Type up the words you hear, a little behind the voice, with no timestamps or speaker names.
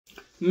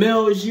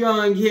Millz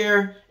Young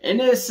here, and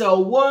it's a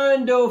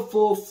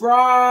wonderful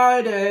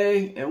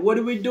Friday. And what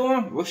are we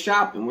doing? We're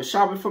shopping. We're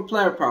shopping for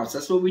player props.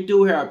 That's what we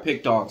do here at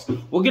PickDawgz.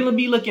 We're going to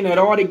be looking at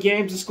all the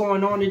games that's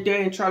going on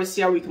today and try to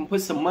see how we can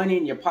put some money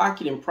in your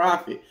pocket and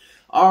profit.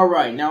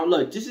 Alright, now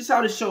look, this is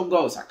how the show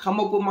goes. I come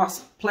up with my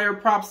player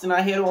props, and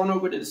I head on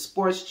over to the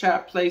sports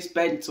chat place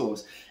betting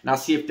tools, and I'll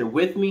see if they're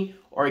with me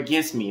or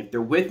against me. If they're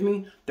with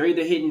me, they're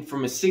either hitting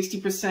from a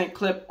 60%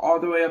 clip all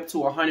the way up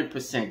to a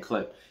 100%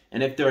 clip.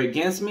 And if they're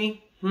against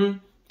me,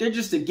 they're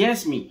just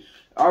against me.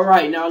 All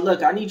right, now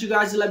look, I need you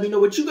guys to let me know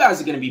what you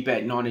guys are going to be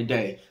betting on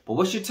today. But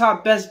what's your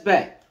top best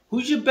bet?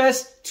 Who's your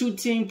best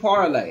two-team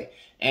parlay?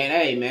 And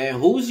hey,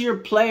 man, who's your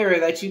player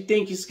that you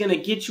think is going to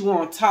get you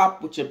on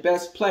top with your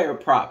best player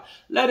prop?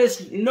 Let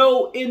us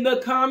know in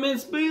the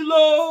comments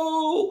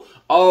below.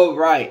 All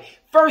right,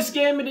 first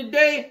game of the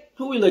day.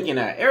 Who we looking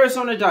at?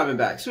 Arizona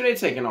Diamondbacks. Who they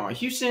taking on?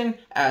 Houston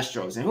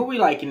Astros. And who we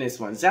liking this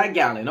one? Zach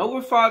Gallen.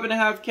 Over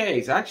 5.5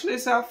 Ks. Actually,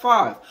 it's at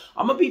 5.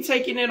 I'm going to be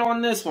taking it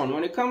on this one.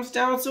 When it comes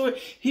down to it,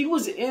 he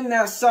was in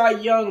that Cy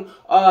Young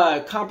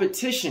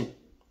competition.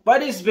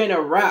 But it's been a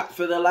wrap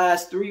for the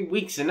last 3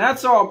 weeks. And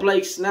that's all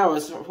Blake Snell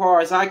as far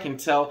as I can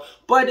tell.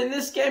 But in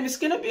this game, it's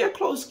going to be a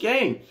close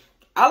game.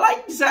 I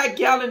like Zach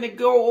Gallen to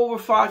go over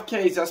 5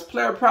 Ks. That's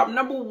player prop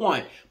number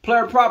 1.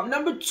 Player prop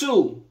number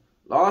 2.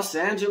 Los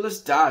Angeles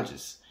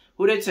Dodgers.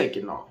 Who they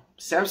taking on?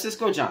 San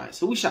Francisco Giants.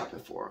 Who we shopping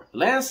for?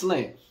 Lance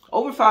Lynn.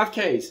 Over 5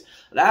 Ks.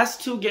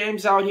 Last 2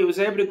 games out, he was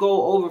able to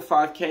go over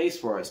 5 Ks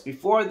for us.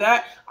 Before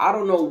that, I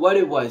don't know what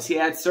it was. He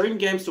had certain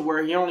games to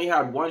where he only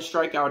had 1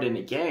 strikeout in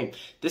a game.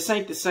 This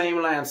ain't the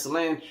same Lance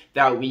Lynn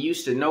that we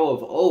used to know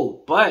of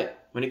old.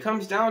 But when it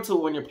comes down to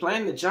it, when you're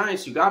playing the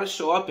Giants, you got to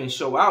show up and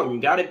show out. And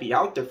you got to be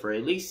out there for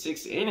at least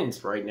 6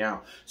 innings right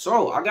now.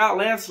 So I got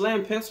Lance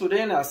Lynn penciled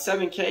in at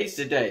 7 Ks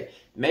today.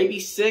 Maybe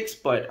 6,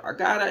 but I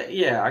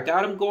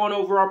got him going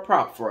over our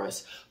prop for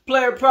us.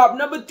 Player prop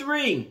number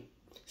 3.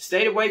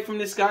 Stayed away from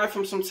this guy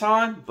for some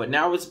time, but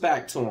now it's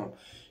back to him.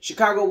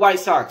 Chicago White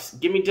Sox.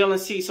 Give me Dylan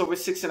Cease over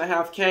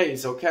 6.5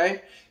 Ks,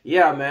 okay?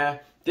 Yeah, man.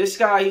 This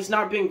guy, he's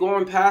not been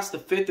going past the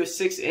 5th or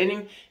 6th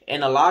inning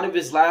in a lot of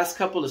his last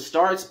couple of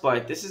starts,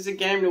 but this is a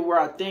game to where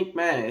I think,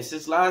 man, it's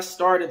his last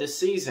start of the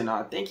season.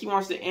 I think he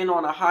wants to end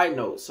on a high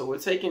note, so we're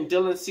taking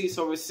Dylan Cease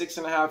over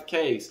 6.5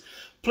 Ks.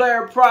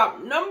 Player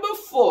prop number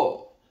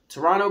 4,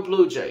 Toronto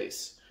Blue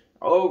Jays.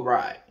 All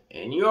right,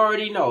 and you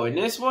already know, in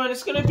this one,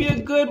 it's going to be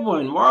a good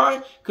one.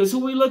 Why? Because who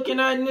we looking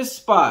at in this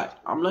spot?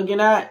 I'm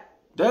looking at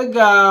the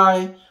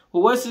guy,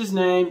 what's his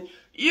name?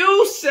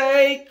 You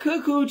say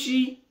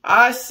Kikuchi,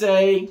 I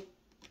say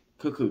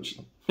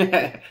Kikuchi.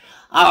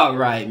 All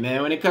right,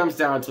 man. When it comes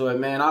down to it,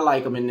 man, I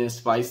like him in this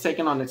spot. He's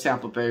taking on the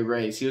Tampa Bay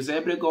Rays. He was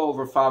able to go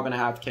over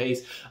 5.5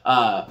 Ks.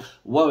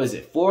 What was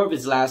it? 4 of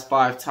his last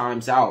 5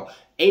 times out.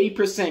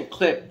 80%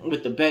 clip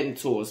with the betting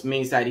tools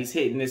means that he's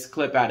hitting this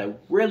clip at a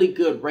really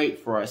good rate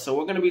for us. So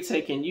we're going to be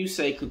taking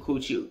Yusei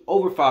Kikuchi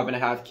over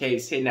 5.5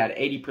 Ks, hitting at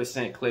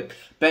 80% clip.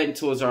 Betting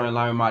tools are in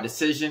line with my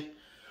decision.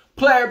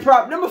 Player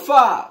prop number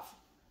 5,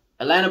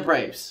 Atlanta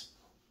Braves.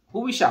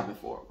 Who we shopping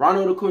for?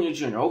 Ronald Acuna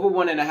Jr. over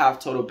 1.5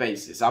 total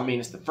bases. I mean,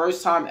 it's the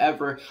first time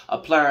ever a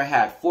player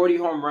had 40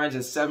 home runs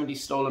and 70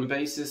 stolen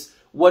bases.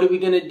 What are we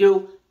going to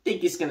do?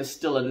 Think he's going to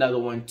steal another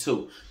one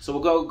too. So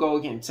we're going to go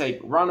again and take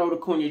Ronald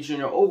Acuna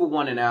Jr. over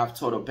 1.5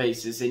 total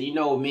bases. And you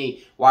know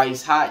me, why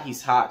he's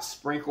hot.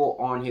 Sprinkle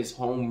on his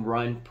home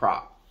run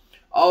prop.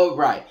 All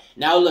right.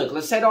 Now look,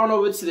 let's head on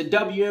over to the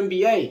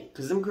WNBA.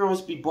 Because them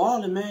girls be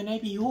balling, man. They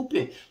be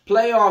hooping.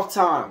 Playoff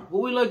time. Who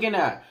we looking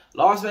at?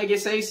 Las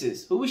Vegas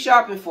Aces. Who we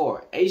shopping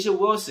for? A'ja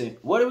Wilson.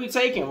 What are we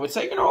taking? We're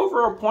taking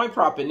over a point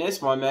prop in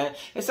this one, man.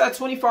 It's at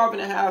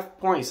 25.5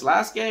 points.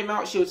 Last game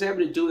out, she was able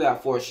to do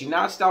that for us. She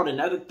notched out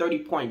another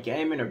 30-point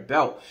game in her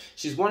belt.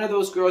 She's one of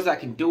those girls that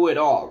can do it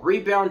all.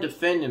 Rebound,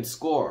 defend, and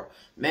score.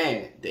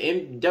 Man, the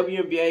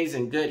WNBA is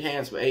in good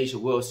hands with A'ja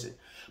Wilson.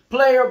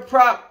 Player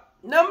prop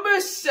number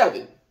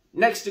 7.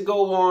 Next to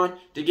go on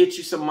to get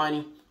you some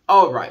money.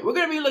 All right, we're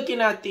going to be looking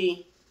at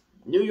the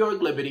New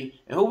York Liberty.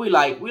 And who we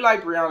like? We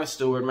like Breanna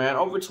Stewart, man.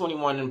 Over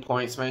 21 in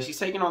points, man. She's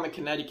taking on the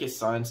Connecticut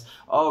Suns.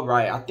 All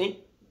right. I think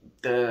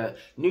the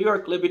New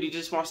York Liberty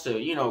just wants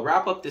to,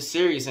 wrap up the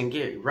series and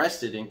get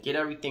rested and get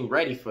everything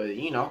ready for,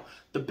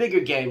 the bigger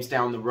games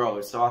down the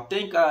road. So I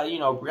think,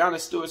 Breanna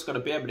Stewart's going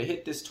to be able to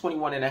hit this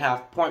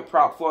 21.5 point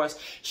prop for us.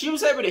 She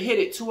was able to hit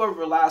it 2 of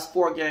her last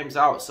 4 games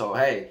out. So,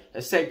 hey,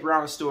 let's take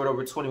Breanna Stewart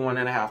over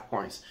 21.5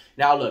 points.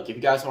 Now, look, if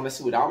you guys want to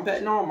see what I'm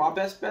betting on, my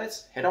best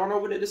bets, head on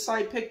over to the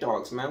site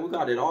PickDawgz, man. We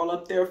got it all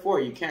up there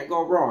for you. You can't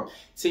go wrong.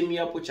 Team me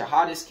up with your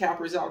hottest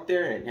cappers out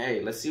there, and,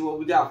 hey, let's see what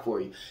we got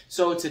for you.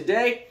 So,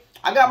 today,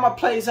 I got my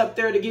plays up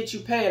there to get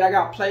you paid. I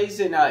got plays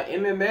in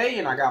MMA,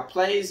 and I got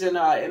plays in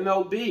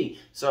MLB.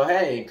 So,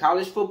 hey, in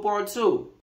college football, too.